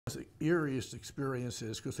The eeriest experience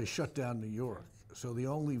is because they shut down New York. So the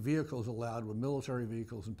only vehicles allowed were military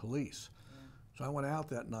vehicles and police. So I went out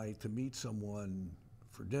that night to meet someone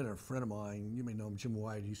for dinner, a friend of mine. You may know him, Jim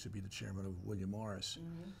White. He used to be the chairman of William Morris.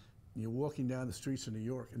 And you're walking down the streets of New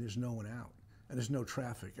York and there's no one out. And there's no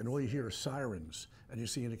traffic. And all you hear are sirens. And you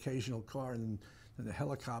see an occasional car and the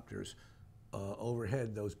helicopters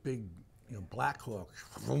overhead, those big, Black Hawks,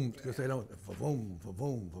 because they don't, va-voom,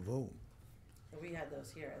 va-voom, va-voom. We had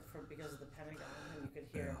those here because of the Pentagon, and you could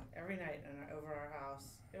hear them every night over our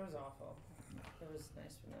house. It was awful. It was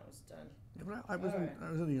nice when that was done. Yeah, but I was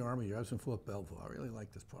in the Army. I was in Fort Belvoir. I really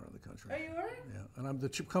like this part of the country. Oh, you were? Yeah, and the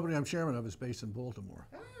company I'm chairman of is based in Baltimore.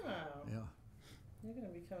 Oh. Yeah. You're going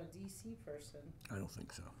to become a DC person. I don't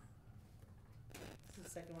think so. This is the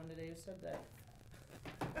second one today who said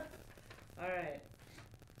that. All right.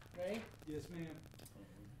 Ready? Yes, ma'am.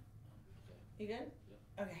 You good?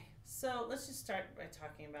 Yeah. Okay. So let's just start by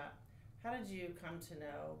talking about how did you come to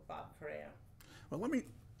know Bob Corrao? Well,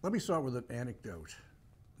 let me start with an anecdote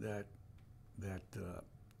that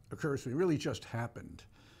occurs to me. It really just happened,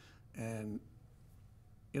 and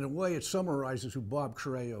in a way, it summarizes who Bob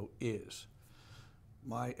Corrao is.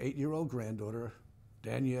 My 8-year-old granddaughter,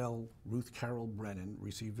 Danielle Ruth Carol Brennan,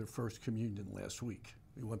 received her first communion last week.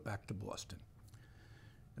 We went back to Boston,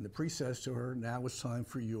 and the priest says to her, "Now it's time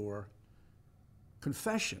for your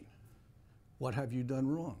confession. What have you done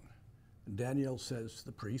wrong?" And Danielle says to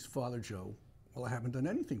the priest, "Father Joe, well, I haven't done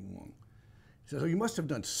anything wrong." He says, "Oh, you must have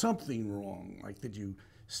done something wrong. Like, did you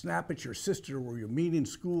snap at your sister? Were you mean in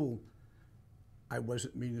school?" "I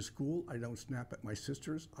wasn't mean in school. I don't snap at my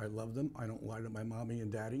sisters. I love them. I don't lie to my mommy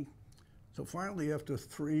and daddy." So finally, after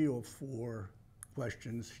 3 or 4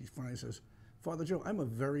 questions, she finally says, "Father Joe, I'm a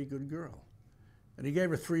very good girl." And he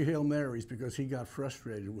gave her 3 Hail Marys because he got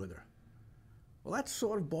frustrated with her. Well, that's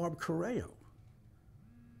sort of Bob Corrao.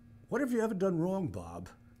 What have you ever done wrong, Bob?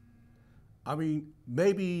 I mean,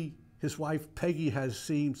 maybe his wife Peggy has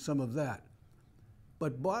seen some of that,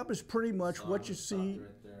 but Bob is pretty much what you see.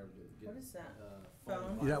 Right there. What is that?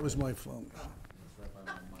 Phone? Yeah, that was my phone. Oh. It's right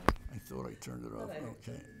by my mic. I thought I turned it off.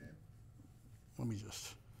 Okay. Let me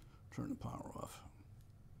just turn the power off.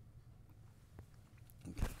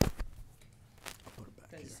 Okay. I'll put it back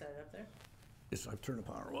Can you here. set it up there? Yes, I've turned the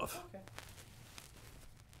power off. Okay.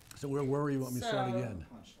 So where were you? Want me to start again?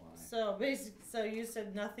 Punchline. So basically, so you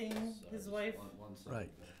said nothing. So His just wife one second.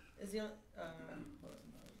 Right. is the only. No,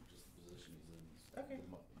 just the position he's in. Okay.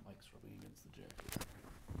 The mic's rubbing against the jacket.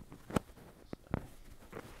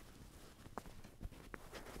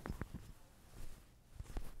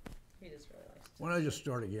 He just really likes to. Why don't I just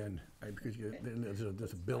start again? Because then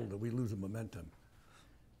there's a build that we lose the momentum.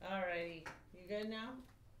 Alrighty, you good now?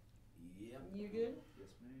 Yep. You good? Yes,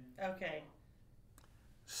 ma'am. Okay.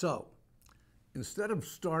 So, instead of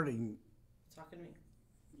starting Talking to me.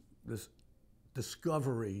 this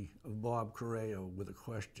discovery of Bob Corrao with a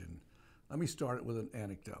question, let me start it with an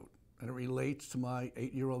anecdote. And it relates to my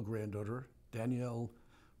 8-year-old granddaughter, Danielle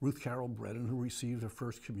Ruth Carol Brennan, who received her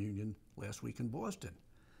first communion last week in Boston.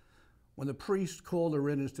 When the priest called her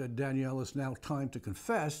in and said, "Danielle, it's now time to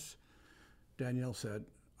confess," Danielle said,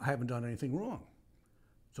 "I haven't done anything wrong."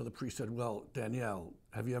 So the priest said, "Well, Danielle,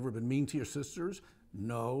 have you ever been mean to your sisters?"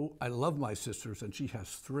 "No, I love my sisters, and she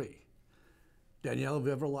has 3. "Danielle, have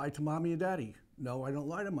you ever lied to mommy and daddy?" "No, I don't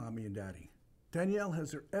lie to mommy and daddy." "Danielle,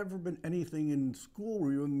 has there ever been anything in school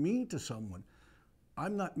where you were mean to someone?"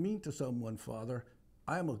 "I'm not mean to someone, Father.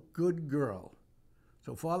 I am a good girl."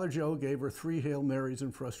 So Father Joe gave her 3 Hail Marys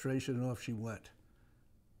in frustration, and off she went.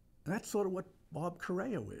 And that's sort of what Bob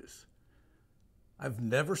Corrao is. I've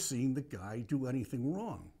never seen the guy do anything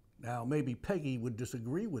wrong. Now, maybe Peggy would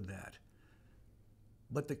disagree with that.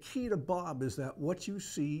 But the key to Bob is that what you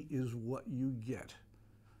see is what you get.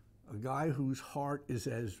 A guy whose heart is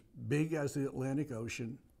as big as the Atlantic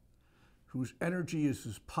Ocean, whose energy is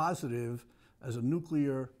as positive as a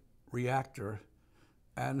nuclear reactor,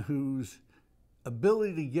 and whose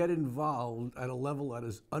ability to get involved at a level that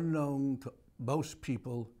is unknown to most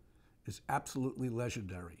people is absolutely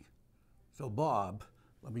legendary. So Bob,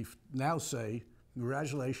 let me now say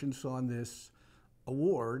congratulations on this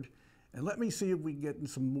award, and let me see if we can get in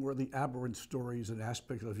some more of the aberrant stories and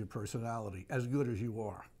aspects of your personality, as good as you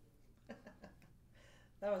are.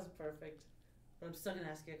 That was perfect. But I'm still going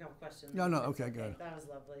to ask you a couple questions. No, okay, good. That was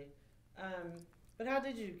lovely. But how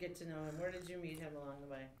did you get to know him? Where did you meet him along the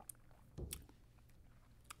way?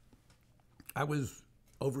 I was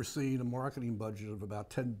overseeing a marketing budget of about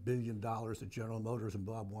 $10 billion at General Motors, and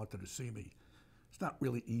Bob wanted to see me. It's not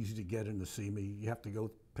really easy to get in to see me. You have to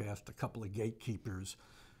go past a couple of gatekeepers.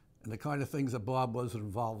 and the kind of things that Bob was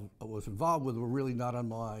involved with were really not on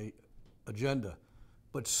my agenda.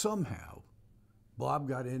 But somehow, Bob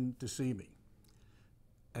got in to see me,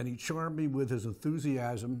 and he charmed me with his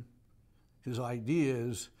enthusiasm, his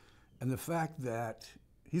ideas, and the fact that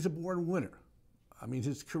he's a born winner. I mean,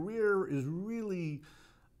 his career is really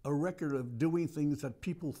a record of doing things that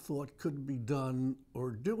people thought couldn't be done,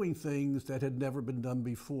 or doing things that had never been done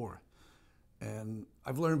before. And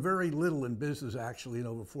I've learned very little in business, actually, in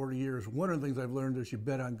over 40 years. One of the things I've learned is you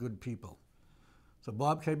bet on good people. So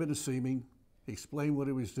Bob came in to see me, he explained what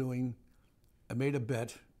he was doing, I made a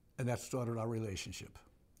bet, and that started our relationship.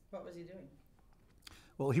 What was he doing?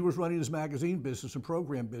 Well, he was running his magazine business and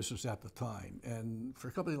program business at the time. And for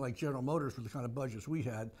a company like General Motors, with the kind of budgets we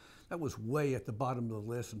had, that was way at the bottom of the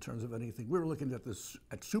list in terms of anything. We were looking at this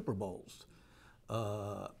at Super Bowls.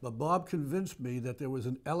 But Bob convinced me that there was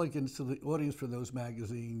an elegance to the audience for those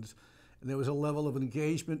magazines, and there was a level of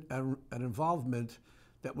engagement and involvement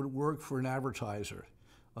that would work for an advertiser.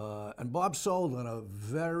 And Bob sold on a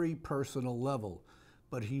very personal level,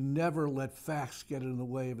 but he never let facts get in the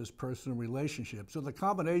way of his personal relationship. So the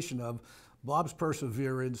combination of Bob's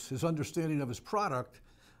perseverance, his understanding of his product,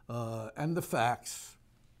 and the facts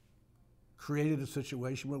created a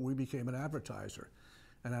situation where we became an advertiser.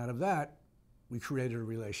 And out of that, we created a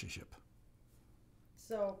relationship.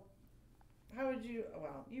 So, how would you,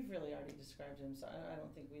 well, you've really already described him, so I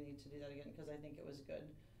don't think we need to do that again, because I think it was good.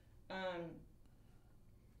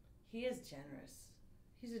 He is generous.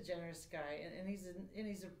 He's a generous guy,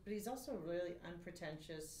 but he's also a really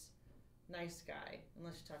unpretentious, nice guy,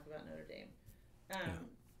 unless you talk about Notre Dame. Yeah.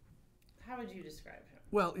 How would you describe him?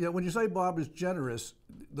 Well, yeah, when you say Bob is generous,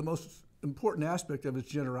 the most important aspect of his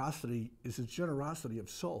generosity is his generosity of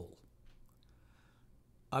soul.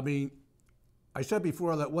 I mean, I said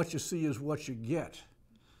before that what you see is what you get.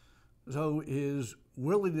 So his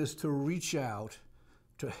willingness to reach out,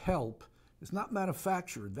 to help, is not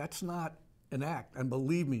manufactured. That's not an act. And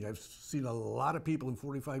believe me, I've seen a lot of people in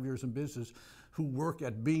 45 years in business who work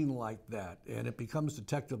at being like that, and it becomes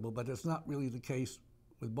detectable, but that's not really the case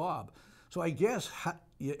with Bob. So I guess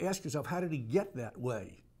you ask yourself, how did he get that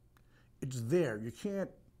way? It's there. You can't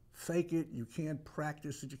fake it. You can't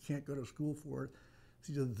practice it. You can't go to school for it. It's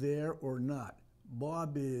either there or not.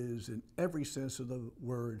 Bob is, in every sense of the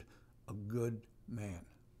word, a good man.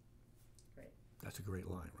 Great. That's a great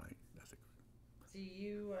line, right?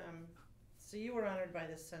 So you were honored by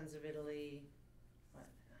the Sons of Italy, what,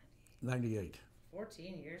 98.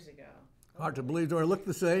 14 years ago. Hard to believe. Do I look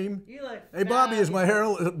the same? You look Hey, Bobby is my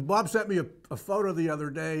fabulous. herald. Bob sent me a photo the other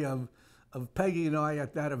day of Peggy and I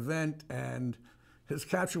at that event, and his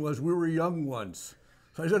caption was, "We were young once."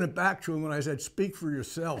 So I sent it back to him and I said, "Speak for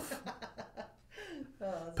yourself."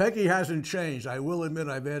 Peggy hasn't changed. I will admit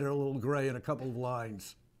I've added a little gray in a couple of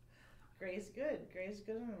lines. Gray's good. Gray's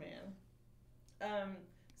good on a man.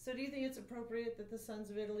 So do you think it's appropriate that the Sons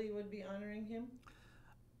of Italy would be honoring him?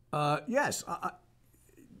 Yes.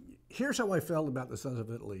 Here's how I felt about the Sons of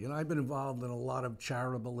Italy. And I've been involved in a lot of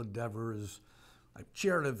charitable endeavors. I've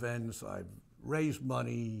chaired events. I've raised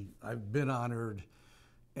money. I've been honored.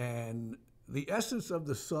 And the essence of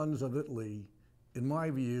the Sons of Italy, in my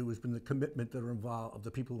view, has been the commitment that are involved, of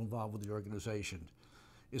the people involved with the organization.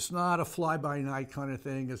 It's not a fly-by-night kind of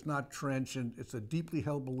thing. It's not transient. It's a deeply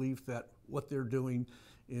held belief that what they're doing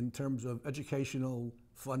in terms of educational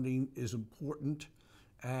funding is important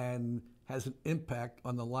and has an impact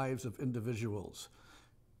on the lives of individuals.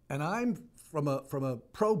 And I'm, from a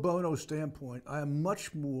pro bono standpoint, I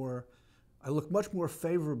look much more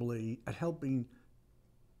favorably at helping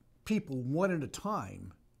people one at a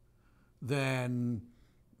time than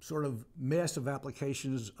sort of massive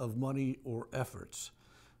applications of money or efforts.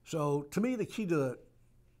 So to me, the key to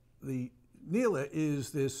the NELA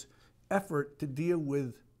is this effort to deal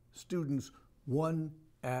with students one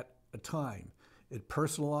at a time. It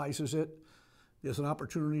personalizes it. There's an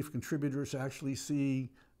opportunity for contributors to actually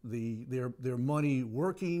see their money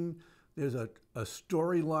working. There's a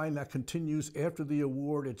storyline that continues after the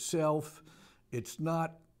award itself. It's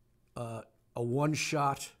not a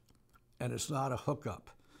one-shot, and it's not a hookup.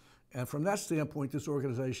 And from that standpoint, this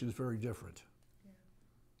organization is very different. Yeah.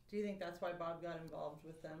 Do you think that's why Bob got involved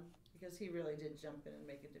with them? Because he really did jump in and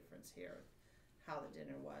make a difference here, how the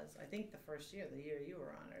dinner was. I think the first year, the year you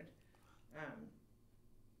were honored.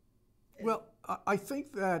 Well, I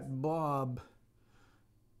think that Bob,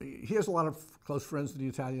 he has a lot of close friends in the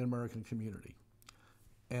Italian-American community.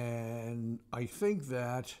 And I think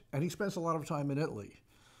that, and he spends a lot of time in Italy.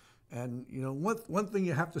 And you know, one thing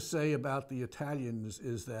you have to say about the Italians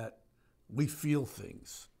is that we feel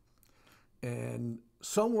things. And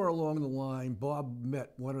somewhere along the line, Bob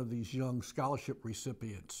met one of these young scholarship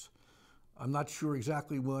recipients. I'm not sure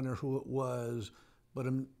exactly when or who it was, but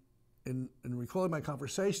in recalling my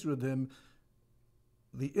conversation with him,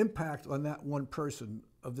 the impact on that one person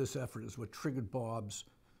of this effort is what triggered Bob's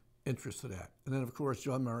interest in that. And then, of course,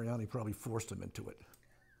 John Mariani probably forced him into it.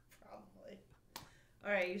 Probably.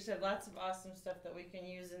 All right, you said lots of awesome stuff that we can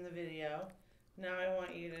use in the video. Now I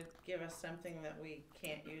want you to give us something that we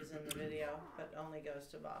can't use in the video, but only goes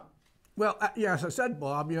to Bob. Well, yeah, as I said,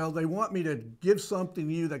 Bob, they want me to give something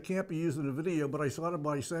to you that can't be used in a video, but I started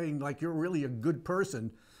by saying, like, you're really a good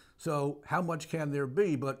person, so how much can there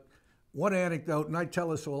be? But one anecdote, and I tell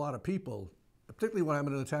this to a lot of people, particularly when I'm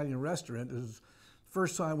in an Italian restaurant, is the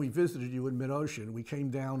first time we visited you in mid-ocean, we came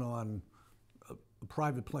down on a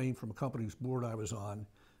private plane from a company whose board I was on,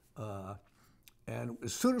 and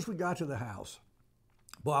as soon as we got to the house,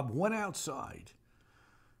 Bob went outside,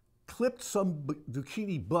 clipped some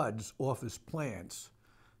zucchini buds off his plants,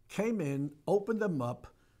 came in, opened them up,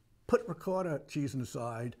 put ricotta cheese on the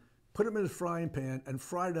side, put them in his frying pan, and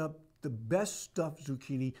fried up the best stuffed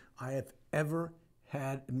zucchini I have ever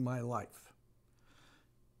had in my life.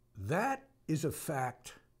 That is a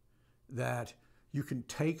fact that you can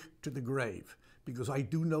take to the grave, because I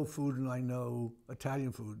do know food and I know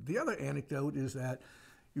Italian food. The other anecdote is that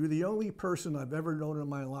you're the only person I've ever known in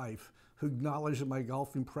my life who acknowledged my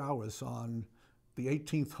golfing prowess on the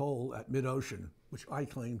 18th hole at mid-ocean, which I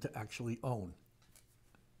claim to actually own.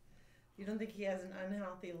 You don't think he has an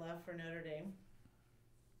unhealthy love for Notre Dame?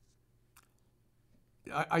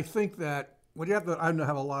 I think that what you have to, I know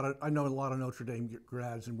a lot of Notre Dame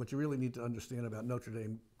grads, and what you really need to understand about Notre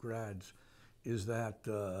Dame grads is that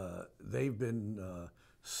they've been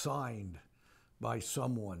signed by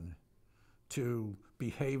someone to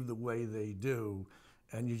behave the way they do,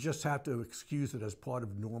 and you just have to excuse it as part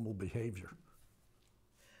of normal behavior.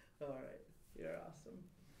 All right, you're awesome.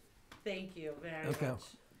 Thank you very Okay. much.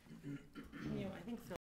 I think Phil